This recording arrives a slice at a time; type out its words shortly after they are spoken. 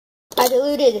I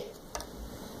diluted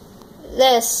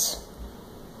this,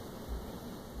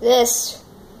 the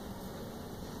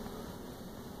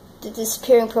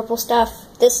disappearing purple stuff,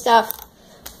 this stuff,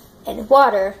 and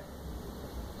water.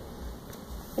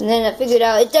 And then I figured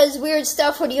out it does weird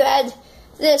stuff when you add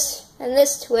this and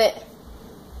this to it.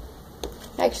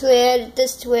 Actually, I added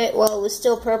this to it while it was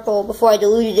still purple before I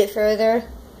diluted it further.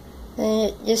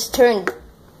 And it just turned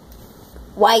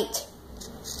white.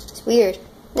 It's weird.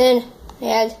 Then I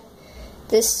add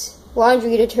this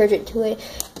laundry detergent to it.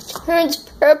 It turns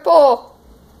purple.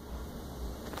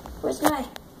 There's my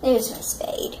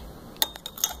spade.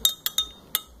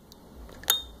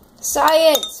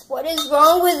 Science, what is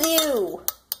wrong with you?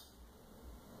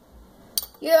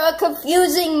 You're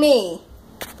confusing me.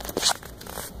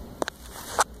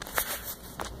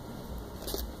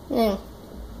 I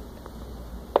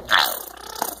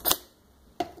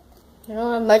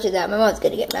don't have much of that. My mom's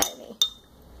gonna get mad at me.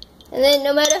 And then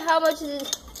no matter how much of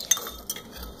it,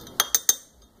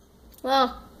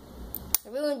 well, I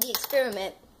ruined the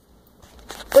experiment.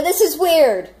 But this is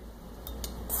weird.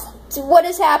 So what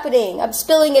is happening? I'm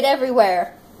spilling it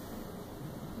everywhere.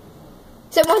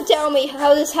 Someone tell me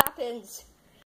how this happens.